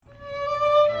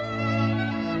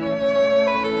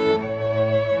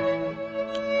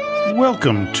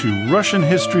Welcome to Russian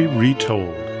History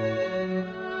Retold,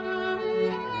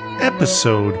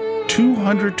 Episode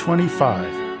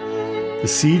 225, The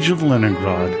Siege of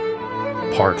Leningrad,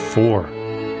 Part 4.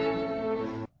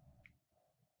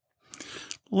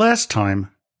 Last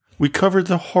time, we covered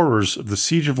the horrors of the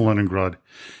Siege of Leningrad,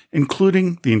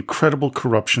 including the incredible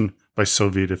corruption by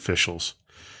Soviet officials.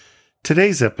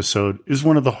 Today's episode is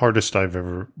one of the hardest I've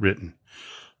ever written.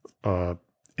 It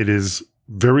is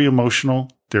very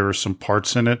emotional. There are some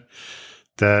parts in it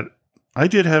that I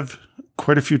did have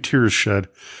quite a few tears shed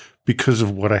because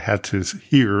of what I had to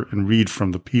hear and read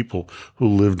from the people who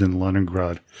lived in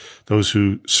Leningrad, those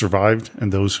who survived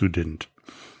and those who didn't.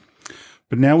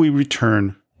 But now we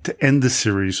return to end the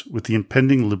series with the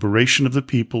impending liberation of the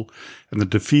people and the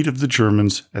defeat of the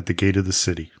Germans at the gate of the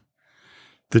city.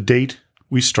 The date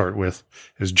we start with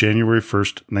is January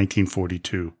 1st,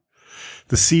 1942.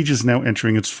 The siege is now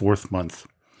entering its fourth month.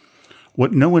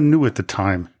 What no one knew at the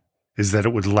time is that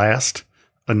it would last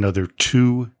another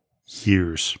 2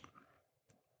 years.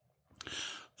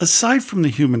 Aside from the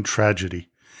human tragedy,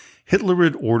 Hitler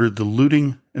had ordered the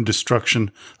looting and destruction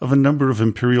of a number of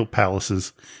imperial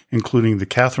palaces, including the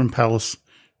Catherine Palace,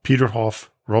 Peterhof,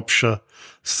 Ropsha,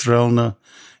 Strelna,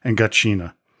 and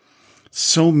Gatchina.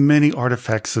 So many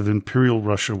artifacts of imperial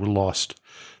Russia were lost,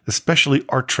 especially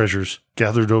art treasures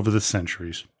gathered over the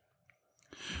centuries.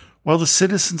 While the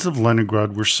citizens of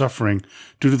Leningrad were suffering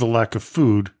due to the lack of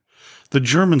food, the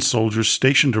German soldiers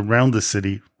stationed around the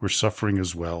city were suffering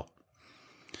as well.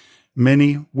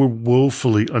 Many were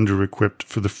woefully under-equipped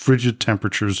for the frigid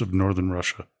temperatures of northern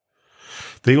Russia.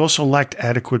 They also lacked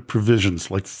adequate provisions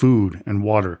like food and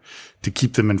water to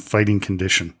keep them in fighting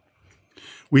condition.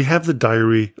 We have the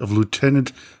diary of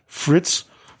Lieutenant Fritz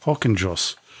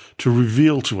Hockenjoss to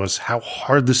reveal to us how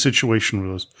hard the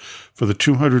situation was for the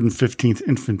 215th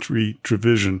Infantry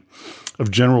Division of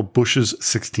General Bush's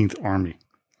 16th Army.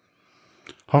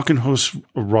 Hockenjoss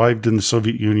arrived in the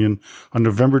Soviet Union on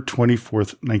November 24,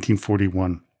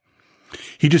 1941.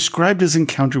 He described his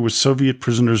encounter with Soviet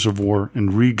prisoners of war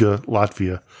in Riga,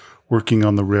 Latvia, working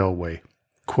on the railway.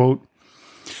 Quote,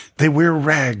 "They wear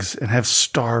rags and have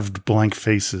starved blank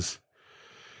faces.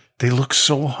 They look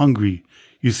so hungry,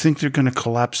 you think they're going to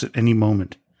collapse at any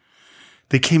moment.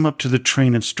 They came up to the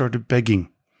train and started begging.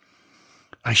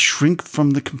 I shrink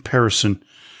from the comparison,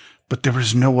 but there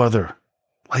is no other,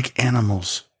 like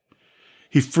animals."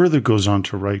 He further goes on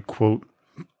to write, quote,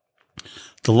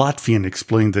 "The Latvian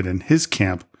explained that in his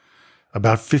camp,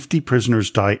 about 50 prisoners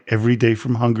die every day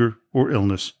from hunger or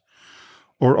illness,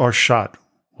 or are shot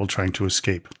while trying to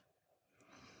escape."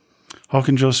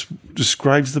 Hockenjoss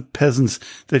describes the peasants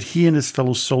that he and his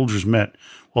fellow soldiers met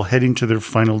while heading to their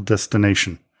final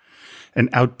destination, an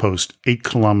outpost 8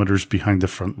 kilometers behind the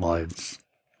front lines.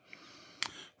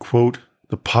 Quote,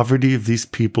 "The poverty of these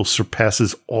people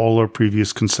surpasses all our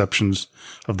previous conceptions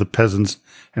of the peasants'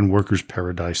 and workers'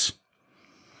 paradise.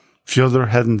 Fyodor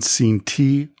hadn't seen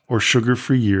tea or sugar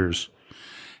for years,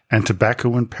 and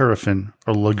tobacco and paraffin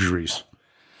are luxuries.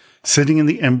 Sitting in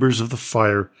the embers of the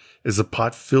fire is a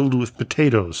pot filled with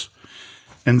potatoes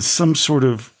and some sort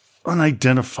of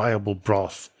unidentifiable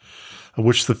broth, of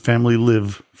which the family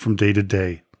live from day to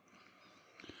day.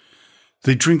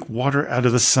 They drink water out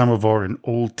of the samovar in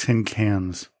old tin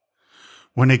cans.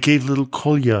 When I gave little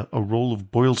Kolya a roll of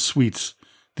boiled sweets,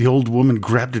 the old woman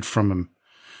grabbed it from him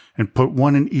and put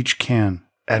one in each can,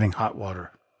 adding hot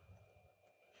water."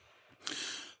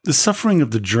 The suffering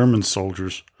of the German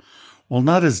soldiers, while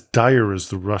not as dire as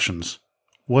the Russians,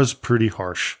 was pretty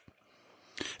harsh.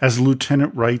 As the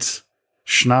lieutenant writes,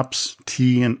 "Schnapps,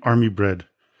 tea, and army bread.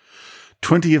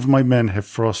 20 of my men have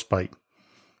frostbite,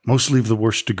 mostly of the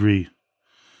worst degree.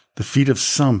 The feet of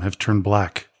some have turned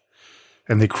black,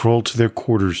 and they crawl to their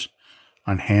quarters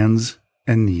on hands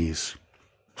and knees."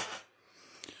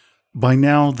 By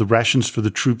now, the rations for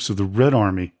the troops of the Red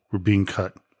Army were being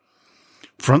cut.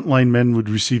 Frontline men would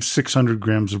receive 600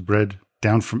 grams of bread,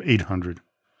 down from 800.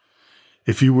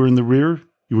 If you were in the rear,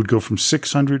 you would go from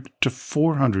 600 to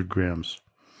 400 grams.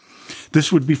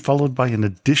 This would be followed by an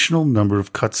additional number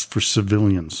of cuts for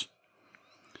civilians.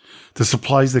 The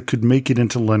supplies that could make it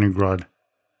into Leningrad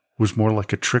was more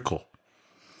like a trickle.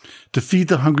 To feed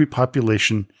the hungry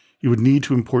population, you would need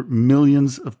to import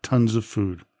millions of tons of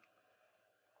food.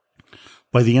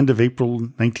 By the end of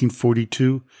April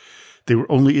 1942, they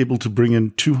were only able to bring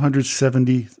in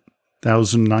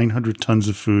 270,900 tons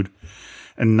of food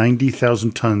and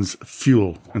 90,000 tons of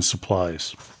fuel and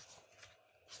supplies.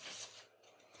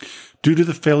 Due to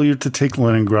the failure to take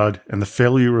Leningrad and the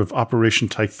failure of Operation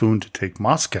Typhoon to take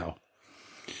Moscow,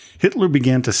 Hitler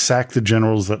began to sack the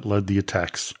generals that led the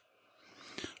attacks.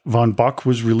 Von Bock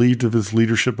was relieved of his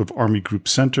leadership of Army Group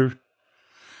Center,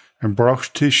 and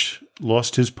Brauchitsch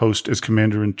lost his post as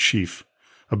commander-in-chief,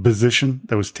 a position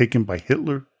that was taken by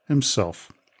Hitler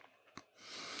himself.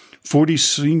 40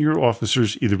 senior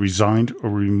officers either resigned or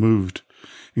were removed,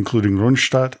 including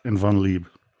Rundstedt and von Lieb.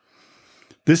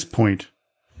 This point,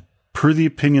 per the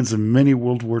opinions of many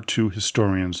World War II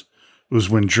historians, was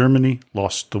when Germany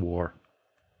lost the war.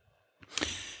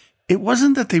 It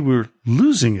wasn't that they were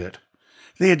losing it.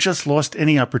 They had just lost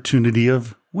any opportunity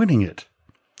of winning it.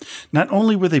 Not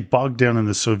only were they bogged down in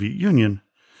the Soviet Union,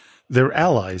 their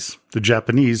allies, the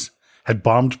Japanese, had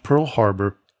bombed Pearl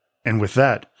Harbor, and with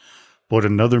that, brought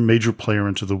another major player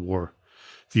into the war,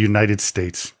 the United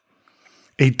States.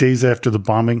 8 days after the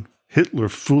bombing, Hitler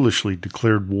foolishly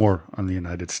declared war on the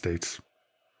United States.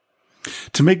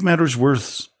 To make matters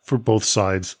worse for both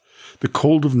sides, the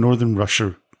cold of northern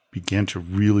Russia began to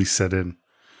really set in.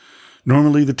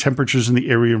 Normally, the temperatures in the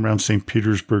area around St.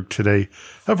 Petersburg today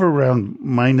hover around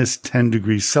minus 10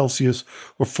 degrees Celsius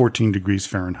or 14 degrees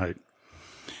Fahrenheit.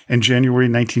 In January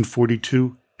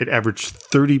 1942, it averaged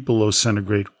 30 below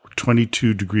centigrade or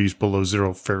 22 degrees below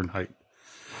zero Fahrenheit.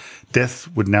 Death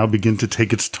would now begin to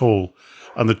take its toll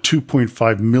on the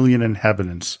 2.5 million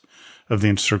inhabitants of the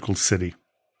encircled city.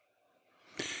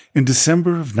 In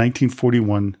December of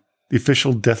 1941, the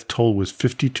official death toll was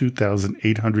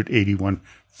 52,881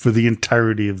 for the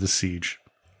entirety of the siege.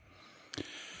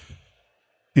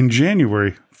 In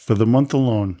January, for the month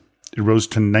alone, it rose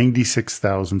to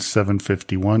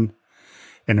 96,751,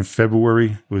 and in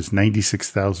February it was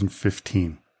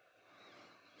 96,015.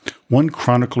 One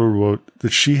chronicler wrote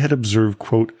that she had observed,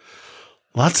 quote,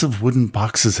 "Lots of wooden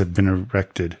boxes have been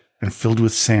erected and filled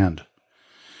with sand.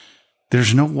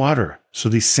 There's no water, so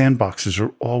these sandboxes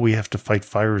are all we have to fight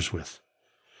fires with.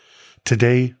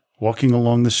 Today, walking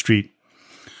along the street,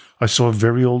 I saw a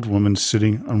very old woman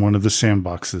sitting on one of the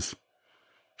sandboxes.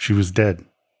 She was dead.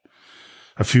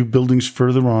 A few buildings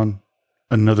further on,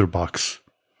 another box.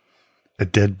 A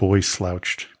dead boy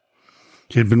slouched.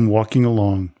 He had been walking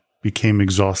along, became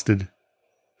exhausted,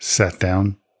 sat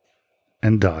down,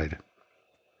 and died."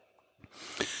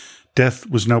 Death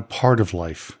was now part of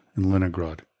life in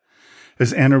Leningrad.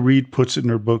 As Anna Reid puts it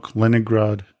in her book,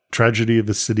 Leningrad, Tragedy of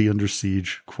a City Under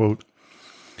Siege, quote,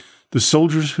 "The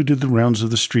soldiers who did the rounds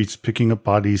of the streets picking up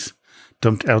bodies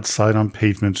dumped outside on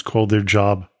pavements called their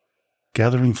job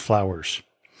gathering flowers,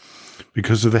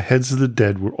 because of the heads of the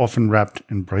dead were often wrapped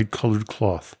in bright-colored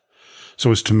cloth, so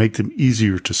as to make them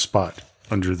easier to spot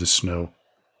under the snow."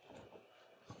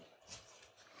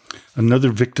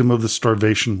 Another victim of the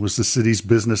starvation was the city's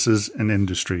businesses and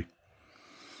industry.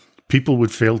 People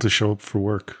would fail to show up for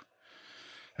work.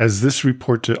 As this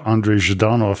report to Andrei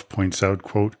Zhdanov points out,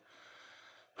 quote,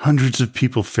 "Hundreds of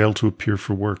people fail to appear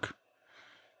for work,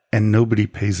 and nobody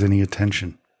pays any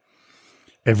attention.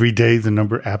 Every day the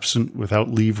number absent without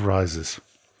leave rises.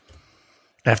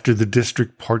 After the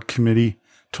district part committee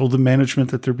told the management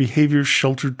that their behavior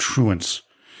sheltered truants,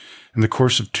 in the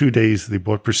course of 2 days they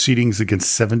brought proceedings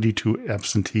against 72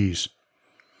 absentees.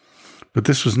 But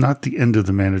this was not the end of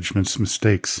the management's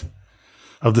mistakes.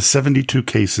 Of the 72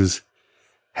 cases,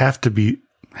 half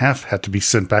had to be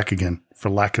sent back again for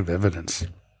lack of evidence."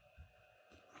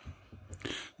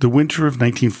 The winter of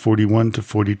 1941 to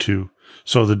 42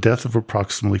 saw the death of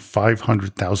approximately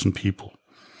 500,000 people,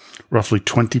 roughly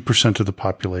 20% of the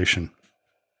population.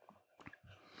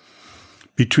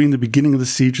 Between the beginning of the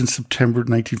siege in September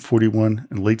 1941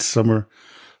 and late summer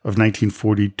of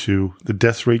 1942, the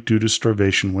death rate due to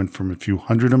starvation went from a few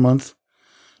hundred a month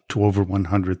to over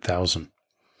 100,000.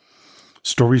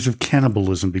 Stories of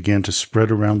cannibalism began to spread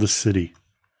around the city.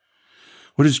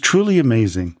 What is truly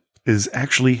amazing is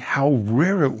actually how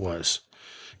rare it was,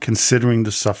 considering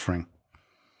the suffering.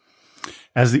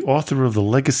 As the author of The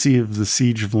Legacy of the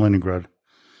Siege of Leningrad,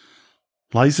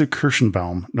 Liza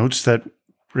Kirschenbaum notes that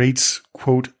rates,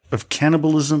 quote, of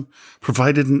cannibalism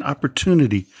provided an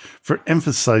opportunity for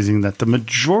emphasizing that the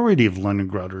majority of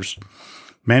Leningraders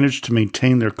managed to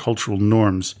maintain their cultural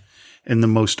norms in the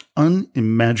most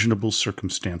unimaginable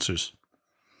circumstances.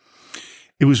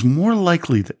 It was more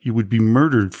likely that you would be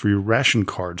murdered for your ration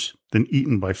cards than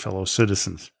eaten by fellow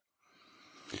citizens.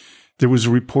 There was a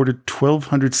reported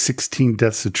 1,216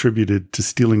 deaths attributed to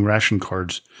stealing ration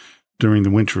cards during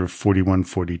the winter of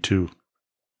 41-42.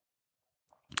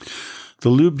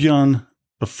 The Lubyan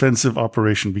offensive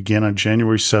operation began on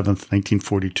January 7th,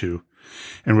 1942,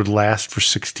 and would last for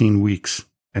 16 weeks,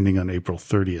 ending on April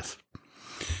 30th.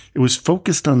 It was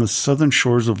focused on the southern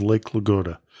shores of Lake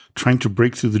Lagoda, trying to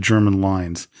break through the German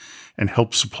lines and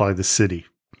help supply the city.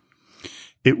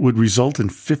 It would result in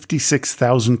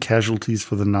 56,000 casualties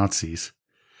for the Nazis,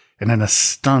 and an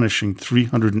astonishing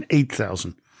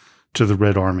 308,000 to the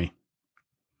Red Army.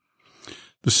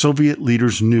 The Soviet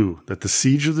leaders knew that the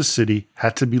siege of the city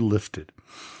had to be lifted,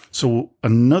 so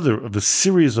another of a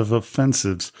series of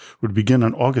offensives would begin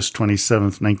on August 27,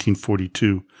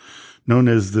 1942, known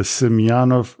as the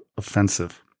Semyonov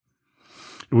Offensive.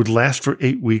 It would last for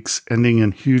 8 weeks, ending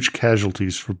in huge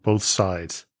casualties for both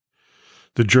sides.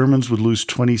 The Germans would lose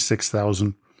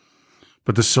 26,000,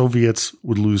 but the Soviets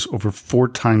would lose over 4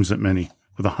 times that many,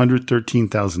 with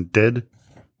 113,000 dead,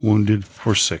 wounded,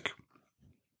 or sick.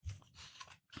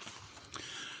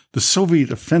 The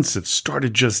Soviet offensive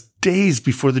started just days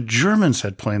before the Germans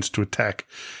had plans to attack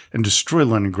and destroy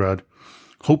Leningrad,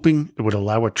 hoping it would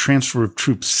allow a transfer of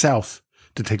troops south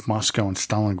to take Moscow and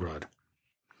Stalingrad.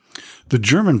 The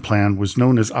German plan was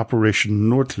known as Operation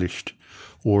Nordlicht,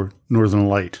 or Northern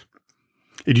Light.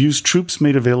 It used troops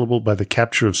made available by the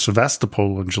capture of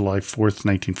Sevastopol on July 4,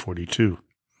 1942.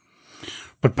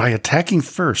 But by attacking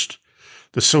first,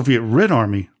 the Soviet Red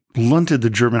Army blunted the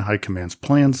German High Command's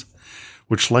plans,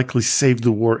 which likely saved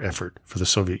the war effort for the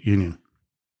Soviet Union.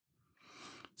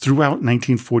 Throughout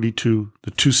 1942,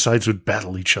 the two sides would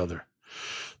battle each other.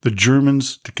 The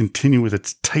Germans to continue with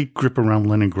its tight grip around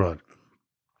Leningrad,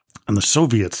 and the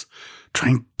Soviets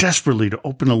trying desperately to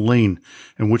open a lane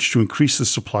in which to increase the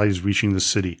supplies reaching the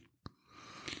city.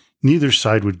 Neither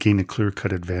side would gain a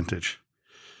clear-cut advantage.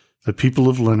 The people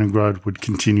of Leningrad would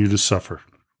continue to suffer,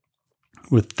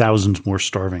 with thousands more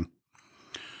starving.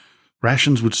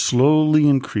 Rations would slowly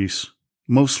increase,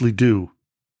 mostly due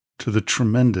to the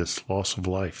tremendous loss of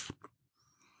life.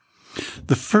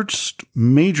 The first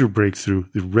major breakthrough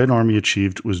the Red Army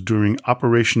achieved was during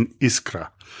Operation Iskra,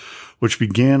 which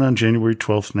began on January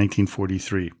 12,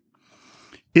 1943.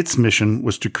 Its mission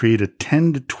was to create a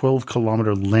 10 to 12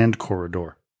 kilometer land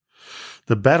corridor.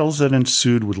 The battles that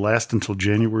ensued would last until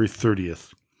January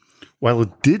 30th. While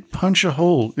it did punch a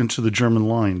hole into the German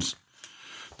lines,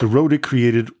 the road it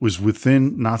created was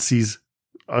within Nazis'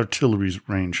 artillery's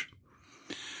range.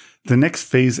 The next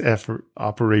phase after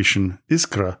Operation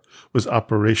Iskra was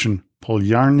Operation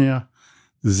Polarna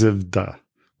Zvezda,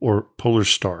 or Polar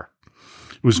Star.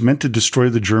 It was meant to destroy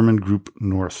the German Group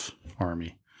North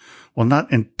Army. While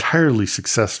not entirely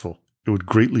successful, it would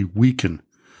greatly weaken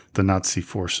the Nazi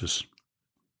forces.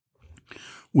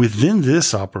 Within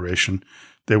this operation,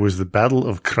 there was the Battle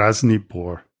of Krasny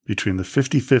Bor between the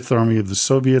 55th Army of the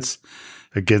Soviets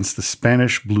against the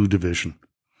Spanish Blue Division.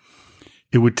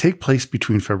 It would take place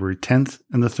between February 10th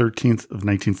and the 13th of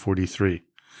 1943.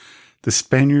 The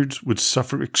Spaniards would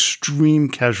suffer extreme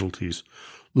casualties,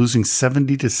 losing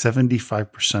 70 to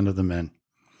 75% of the men.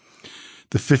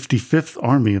 The 55th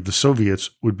Army of the Soviets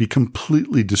would be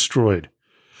completely destroyed,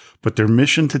 but their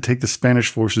mission to take the Spanish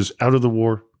forces out of the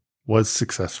war was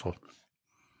successful.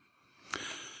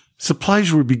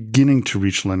 Supplies were beginning to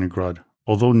reach Leningrad,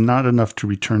 although not enough to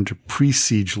return to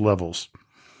pre-siege levels.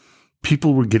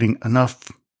 People were getting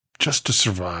enough just to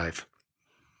survive.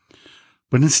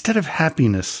 But instead of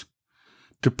happiness,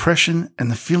 depression and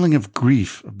the feeling of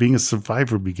grief of being a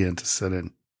survivor began to set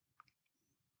in.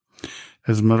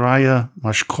 As Maria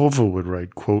Mashkova would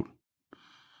write, quote,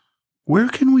 "Where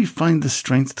can we find the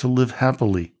strength to live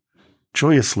happily,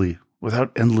 joyously,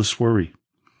 without endless worry?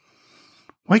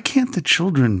 Why can't the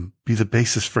children be the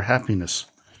basis for happiness?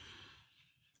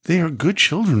 They are good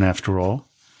children, after all,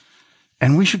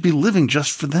 and we should be living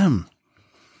just for them.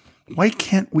 Why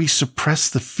can't we suppress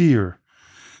the fear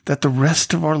that the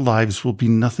rest of our lives will be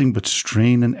nothing but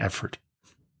strain and effort?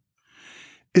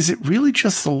 Is it really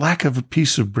just the lack of a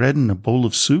piece of bread and a bowl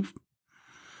of soup?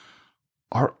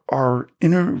 Are our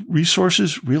inner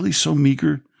resources really so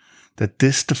meager that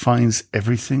this defines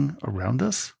everything around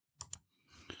us?"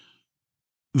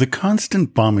 The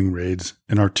constant bombing raids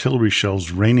and artillery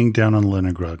shells raining down on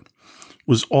Leningrad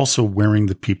was also wearing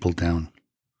the people down.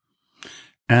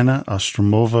 Anna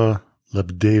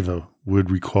Ostromova-Lebedeva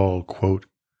would recall, quote,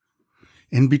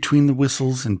 "In between the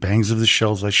whistles and bangs of the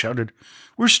shells, I shouted,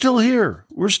 'We're still here!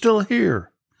 We're still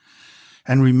here!'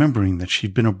 And remembering that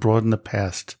she'd been abroad in the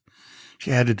past, she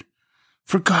added,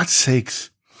 'For God's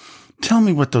sakes, tell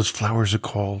me what those flowers are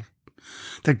called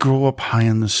that grow up high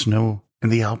in the snow in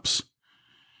the Alps.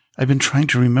 I've been trying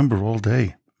to remember all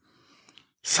day.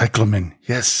 Cyclamen,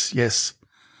 yes,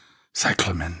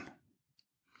 cyclamen.'"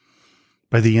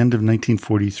 By the end of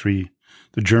 1943,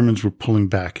 the Germans were pulling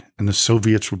back, and the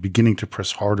Soviets were beginning to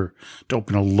press harder to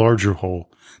open a larger hole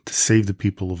to save the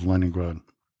people of Leningrad.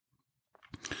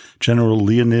 General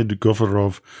Leonid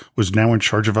Govorov was now in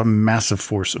charge of a massive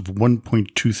force of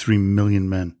 1.23 million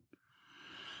men.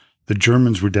 The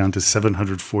Germans were down to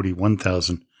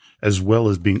 741,000, as well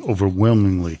as being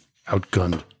overwhelmingly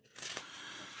outgunned.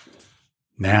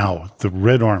 Now, the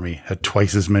Red Army had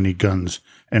twice as many guns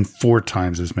and 4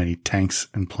 times as many tanks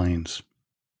and planes.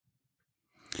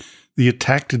 The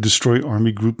attack to destroy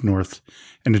Army Group North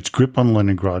and its grip on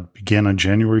Leningrad began on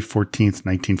January 14,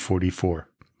 1944.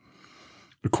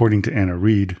 According to Anna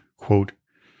Reid, quote,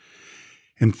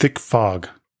 "In thick fog,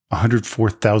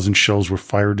 104,000 shells were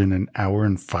fired in an hour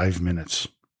and 5 minutes.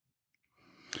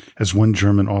 As one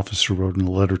German officer wrote in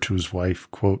a letter to his wife,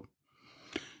 quote,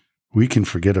 "We can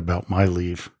forget about my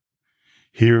leave.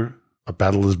 Here, a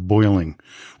battle is boiling,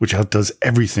 which outdoes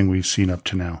everything we've seen up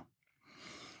to now.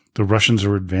 The Russians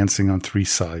are advancing on 3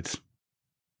 sides.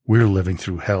 We're living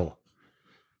through hell.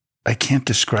 I can't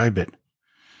describe it.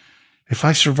 If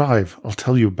I survive, I'll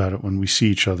tell you about it when we see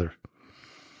each other.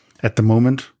 At the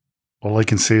moment, all I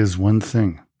can say is one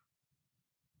thing.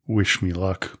 Wish me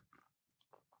luck."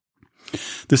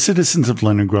 The citizens of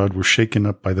Leningrad were shaken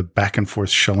up by the back-and-forth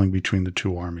shelling between the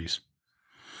 2 armies.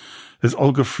 As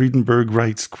Olga Friedenberg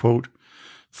writes, quote,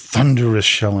 "Thunderous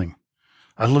shelling.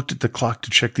 I looked at the clock to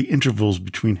check the intervals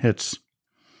between hits.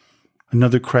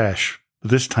 Another crash,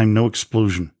 but this time no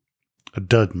explosion. A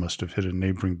dud must have hit a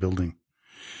neighboring building.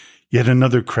 Yet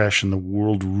another crash and the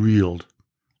world reeled.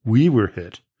 We were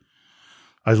hit.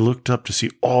 I looked up to see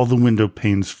all the window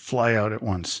panes fly out at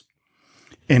once,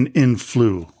 and in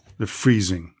flew the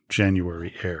freezing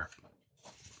January air.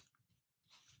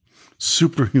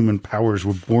 Superhuman powers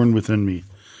were born within me.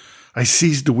 I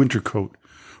seized a winter coat,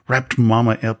 wrapped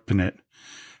Mama up in it,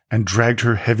 and dragged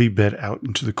her heavy bed out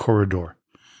into the corridor,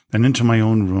 then into my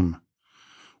own room.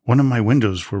 One of my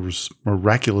windows was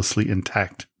miraculously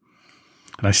intact,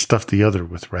 and I stuffed the other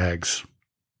with rags."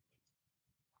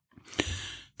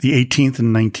 The 18th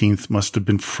and 19th must have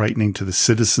been frightening to the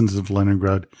citizens of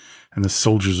Leningrad and the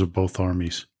soldiers of both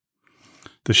armies.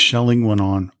 The shelling went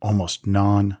on almost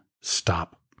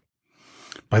non-stop.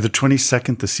 By the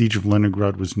 22nd, the siege of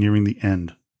Leningrad was nearing the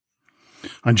end.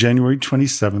 On January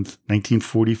 27th,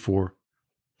 1944,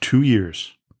 2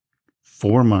 years,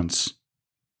 4 months,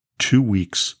 2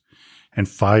 weeks, and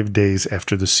 5 days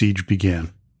after the siege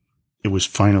began, it was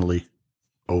finally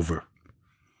over.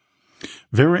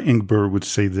 Vera Ingber would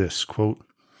say this, quote,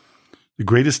 "The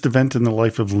greatest event in the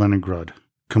life of Leningrad,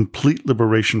 complete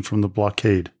liberation from the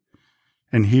blockade.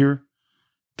 And here,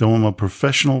 though I'm a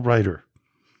professional writer,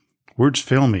 words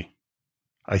fail me.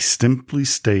 I simply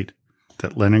state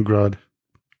that Leningrad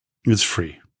is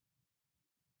free."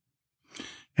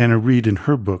 Anna Reid, in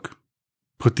her book,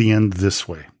 put the end this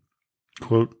way,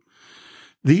 quote,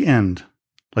 "The end,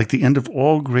 like the end of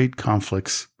all great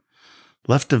conflicts,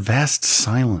 left a vast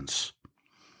silence.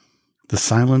 The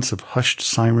silence of hushed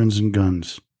sirens and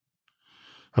guns,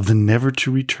 of the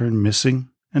never-to-return missing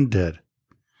and dead,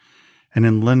 and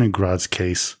in Leningrad's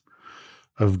case,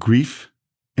 of grief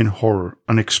and horror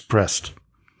unexpressed,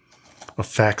 of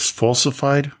facts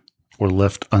falsified or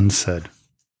left unsaid."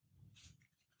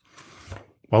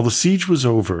 While the siege was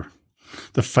over,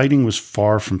 the fighting was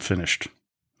far from finished.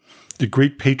 The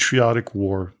Great Patriotic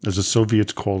War, as the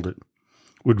Soviets called it,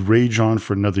 would rage on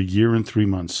for another year and 3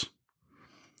 months.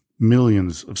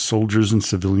 Millions of soldiers and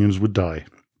civilians would die.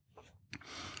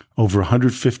 Over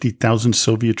 150,000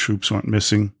 Soviet troops went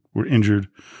missing, were injured,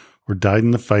 or died in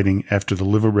the fighting after the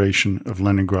liberation of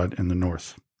Leningrad in the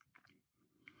north.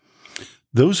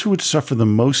 Those who would suffer the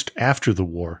most after the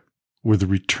war were the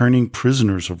returning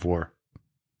prisoners of war.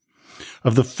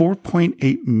 Of the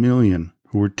 4.8 million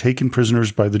who were taken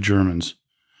prisoners by the Germans,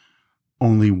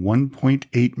 only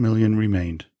 1.8 million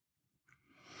remained.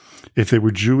 If they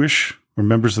were Jewish or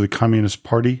members of the Communist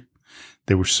Party,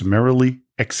 they were summarily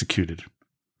executed.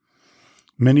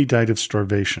 Many died of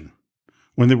starvation.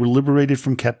 When they were liberated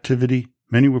from captivity,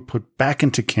 many were put back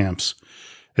into camps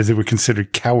as they were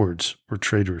considered cowards or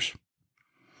traitors.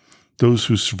 Those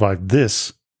who survived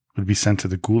this would be sent to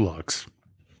the gulags.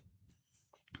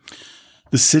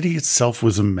 The city itself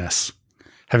was a mess,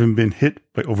 having been hit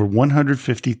by over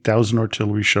 150,000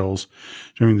 artillery shells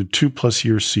during the 2+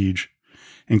 year siege,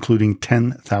 including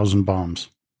 10,000 bombs.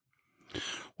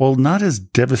 While not as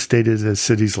devastated as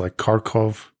cities like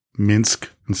Kharkov, Minsk,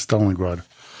 and Stalingrad,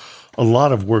 a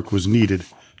lot of work was needed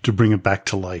to bring it back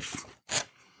to life.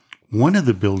 One of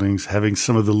the buildings having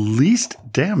some of the least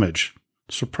damage,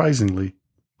 surprisingly,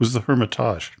 was the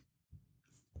Hermitage.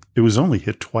 It was only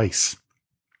hit twice.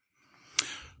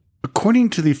 According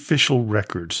to the official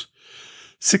records,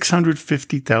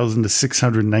 650,000 to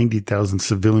 690,000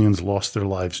 civilians lost their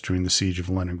lives during the siege of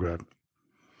Leningrad.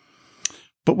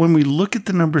 But when we look at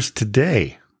the numbers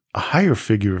today, a higher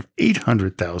figure of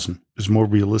 800,000 is more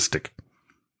realistic.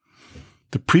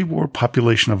 The pre-war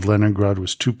population of Leningrad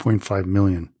was 2.5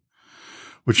 million,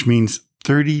 which means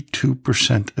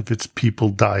 32% of its people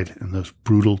died in those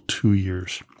brutal 2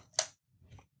 years.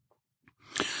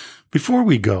 Before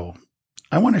we go,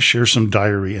 I want to share some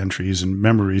diary entries and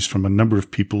memories from a number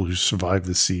of people who survived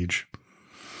the siege.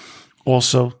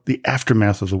 Also, the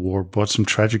aftermath of the war brought some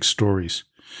tragic stories,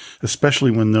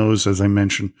 especially when those, as I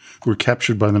mentioned, who were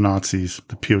captured by the Nazis,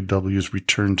 the POWs,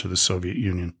 returned to the Soviet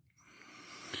Union.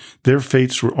 Their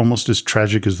fates were almost as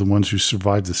tragic as the ones who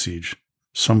survived the siege,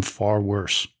 some far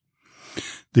worse.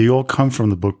 They all come from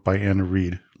the book by Anna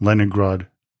Reid, Leningrad,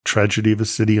 Tragedy of a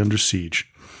City Under Siege,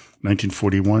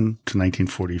 1941 to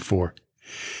 1944.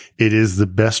 It is the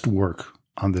best work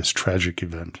on this tragic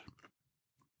event.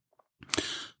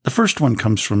 The first one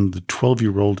comes from the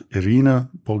 12-year-old Irina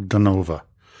Bogdanova,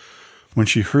 when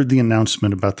she heard the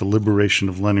announcement about the liberation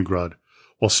of Leningrad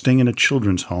while staying in a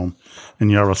children's home in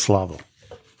Yaroslavl.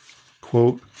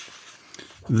 Quote,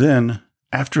 "Then,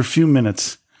 after a few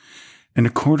minutes, in a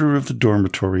corner of the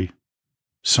dormitory,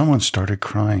 someone started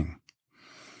crying.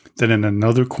 Then in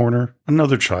another corner,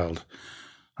 another child,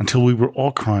 until we were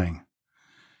all crying.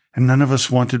 And none of us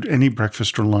wanted any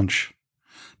breakfast or lunch.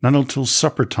 Not until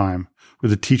supper time were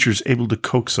the teachers able to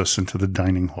coax us into the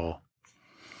dining hall.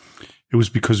 It was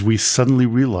because we suddenly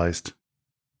realized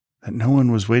that no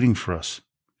one was waiting for us.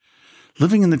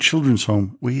 Living in the children's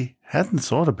home, we hadn't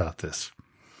thought about this.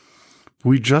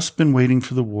 We'd just been waiting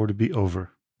for the war to be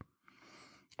over.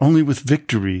 Only with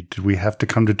victory did we have to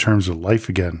come to terms with life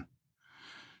again,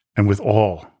 and with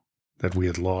all that we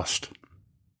had lost."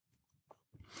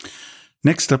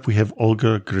 Next up, we have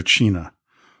Olga Grachina,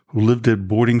 who lived at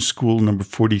boarding school number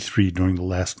 43 during the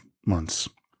last months.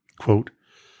 Quote,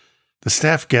 "The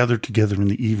staff gathered together in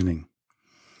the evening.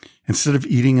 Instead of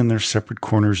eating in their separate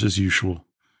corners as usual,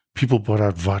 people brought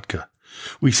out vodka.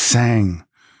 We sang,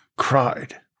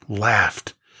 cried,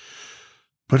 laughed.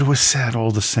 But it was sad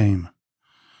all the same.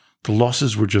 The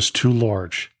losses were just too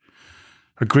large.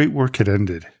 A great work had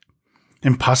ended.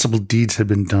 Impossible deeds had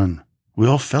been done. We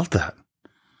all felt that.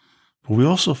 But we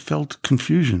also felt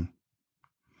confusion.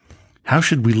 How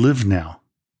should we live now?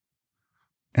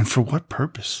 And for what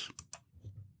purpose?"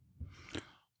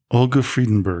 Olga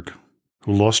Friedenberg,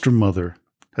 who lost her mother,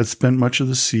 had spent much of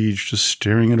the siege just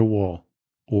staring at a wall,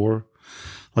 or,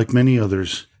 like many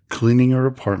others, cleaning her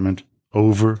apartment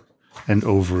over and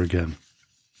over again.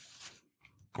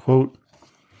 Quote,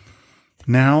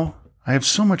 "Now I have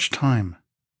so much time.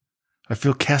 I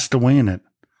feel cast away in it.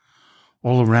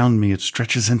 All around me it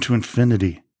stretches into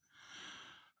infinity.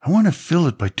 I want to fill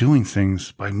it by doing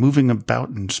things, by moving about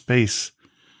in space.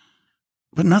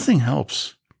 But nothing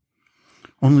helps.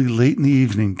 Only late in the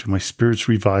evening do my spirits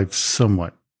revive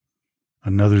somewhat.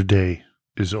 Another day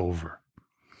is over.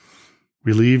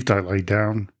 Relieved, I lie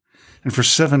down, and for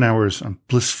 7 hours I'm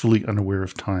blissfully unaware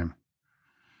of time.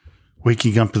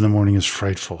 Waking up in the morning is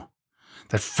frightful.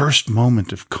 That first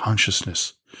moment of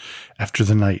consciousness after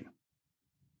the night.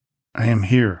 I am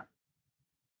here.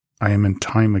 I am in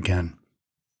time again."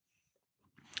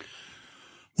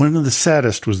 One of the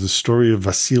saddest was the story of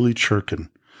Vasily Churkin,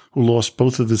 who lost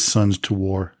both of his sons to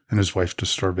war and his wife to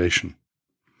starvation.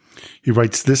 He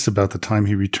writes this about the time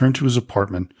he returned to his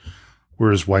apartment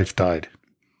where his wife died.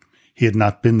 He had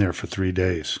not been there for 3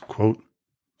 days. Quote,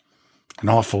 "An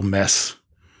awful mess.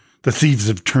 The thieves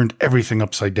have turned everything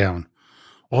upside down.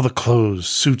 All the clothes,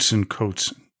 suits and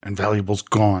coats, and valuables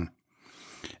gone.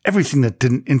 Everything that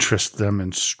didn't interest them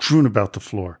and strewn about the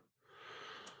floor.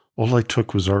 All I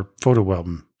took was our photo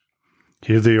album.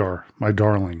 Here they are, my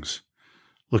darlings,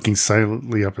 looking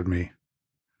silently up at me.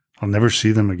 I'll never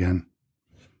see them again.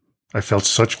 I felt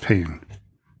such pain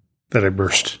that I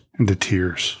burst into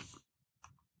tears."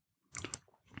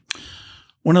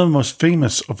 One of the most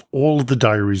famous of all of the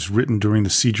diaries written during the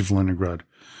siege of Leningrad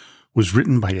was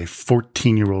written by a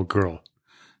 14-year-old girl,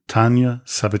 Tanya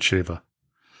Savacheva.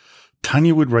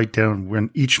 Tanya would write down when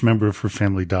each member of her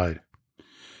family died.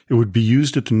 It would be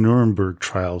used at the Nuremberg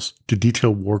trials to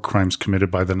detail war crimes committed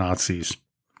by the Nazis.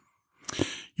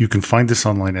 You can find this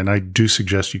online, and I do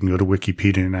suggest you can go to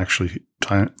Wikipedia and actually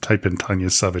type in Tanya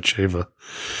Savacheva,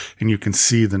 and you can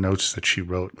see the notes that she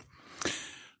wrote.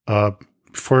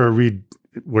 Before I read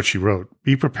what she wrote,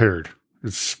 be prepared.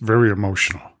 It's very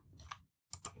emotional.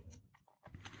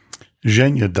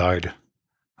 Zhenya died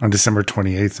on December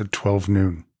 28th at 12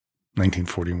 noon,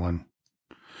 1941.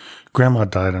 Grandma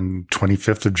died on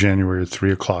 25th of January at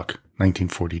 3 o'clock,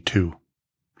 1942.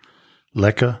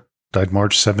 Leka died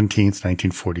March 17th,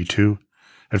 1942,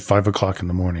 at 5 o'clock in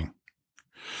the morning.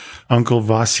 Uncle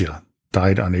Vasya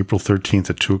died on April 13th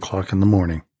at 2 o'clock in the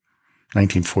morning,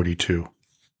 1942.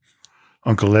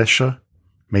 Uncle Lesha,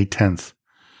 May 10th,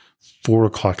 4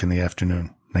 o'clock in the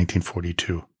afternoon,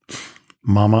 1942.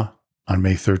 Mama on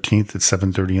May 13th at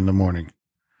 7:30 in the morning,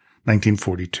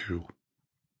 1942.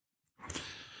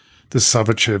 The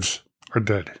Savachevs are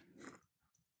dead.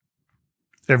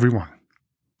 Everyone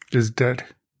is dead.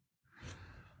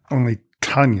 Only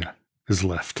Tanya is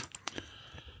left.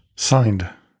 Signed,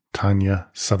 Tanya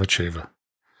Savacheva.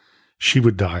 She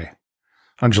would die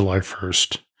on July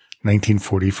 1st,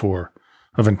 1944,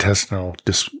 of intestinal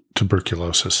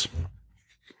tuberculosis.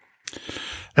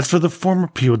 As for the former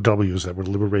POWs that were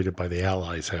liberated by the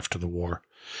Allies after the war,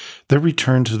 their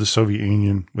return to the Soviet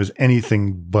Union was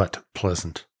anything but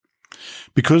pleasant.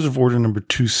 Because of Order Number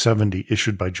 270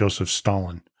 issued by Joseph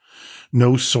Stalin,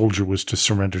 no soldier was to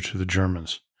surrender to the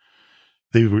Germans.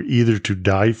 They were either to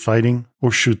die fighting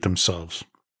or shoot themselves.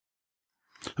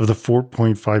 Of the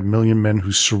 4.5 million men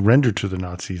who surrendered to the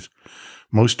Nazis,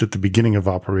 most at the beginning of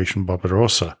Operation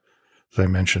Barbarossa, as I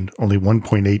mentioned, only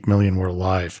 1.8 million were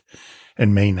alive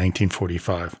in May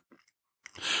 1945.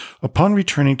 Upon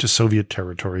returning to Soviet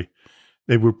territory,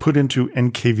 they were put into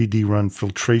NKVD-run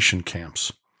filtration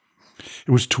camps.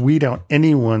 It was to weed out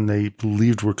anyone they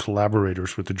believed were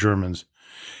collaborators with the Germans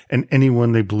and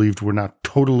anyone they believed were not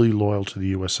totally loyal to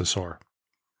the USSR.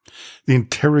 The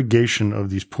interrogation of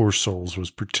these poor souls was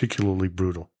particularly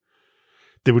brutal.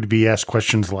 They would be asked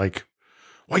questions like,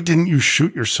 "Why didn't you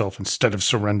shoot yourself instead of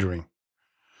surrendering?"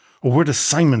 Or what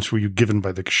assignments were you given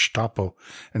by the Gestapo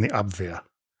and the Abwehr?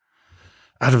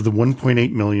 Out of the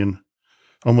 1.8 million,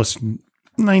 almost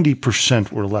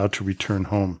 90% were allowed to return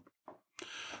home.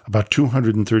 About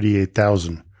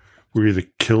 238,000 were either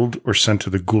killed or sent to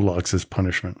the gulags as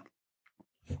punishment.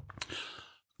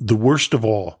 The worst of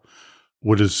all,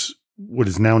 what is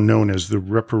now known as the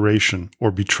reparation or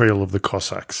betrayal of the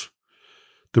Cossacks.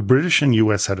 The British and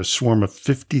U.S. had a swarm of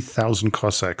 50,000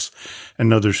 Cossacks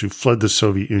and others who fled the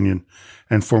Soviet Union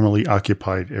and formerly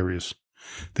occupied areas.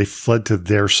 They fled to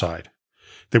their side.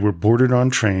 They were boarded on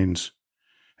trains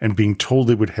and being told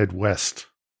they would head west.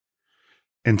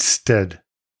 Instead,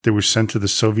 they were sent to the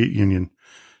Soviet Union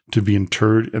to be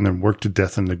interred and then worked to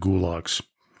death in the gulags.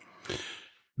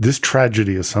 This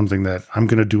tragedy is something that I'm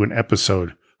going to do an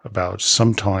episode about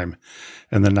sometime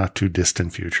in the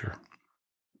not-too-distant future.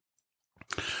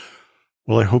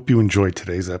 Well, I hope you enjoyed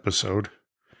today's episode.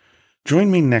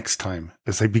 Join me next time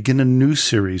as I begin a new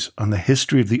series on the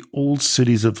history of the old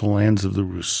cities of the lands of the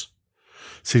Rus.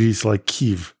 Cities like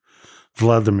Kiev,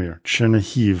 Vladimir,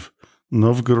 Chernihiv,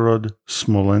 Novgorod,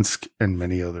 Smolensk, and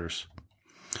many others.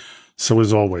 So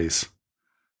as always,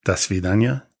 до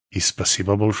свидания и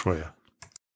спасибо большое.